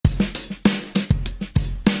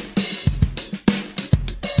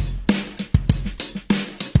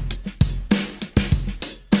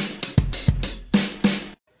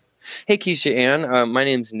Hey, Keisha Ann. My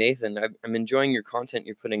name's Nathan. I'm enjoying your content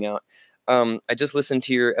you're putting out. I just listened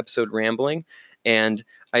to your episode Rambling, and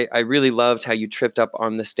I really loved how you tripped up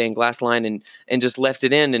on the stained glass line and just left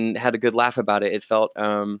it in and had a good laugh about it. It felt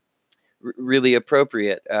really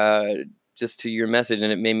appropriate just to your message,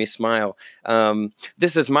 and it made me smile.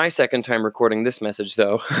 This is my second time recording this message,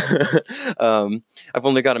 though. I've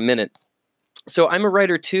only got a minute. So I'm a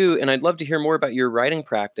writer too, and I'd love to hear more about your writing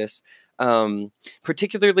practice.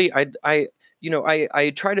 Particularly, I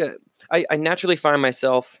try to, I naturally find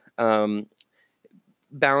myself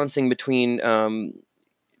balancing between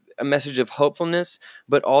a message of hopefulness,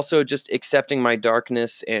 but also just accepting my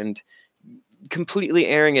darkness and completely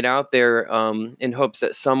airing it out there in hopes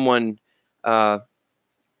that someone uh,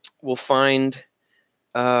 will find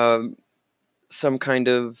um some kind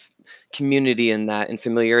of community in that and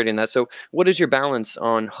familiarity in that. So, what is your balance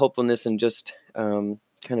on hopefulness and just kind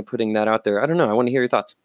of putting that out there? I don't know. I want to hear your thoughts.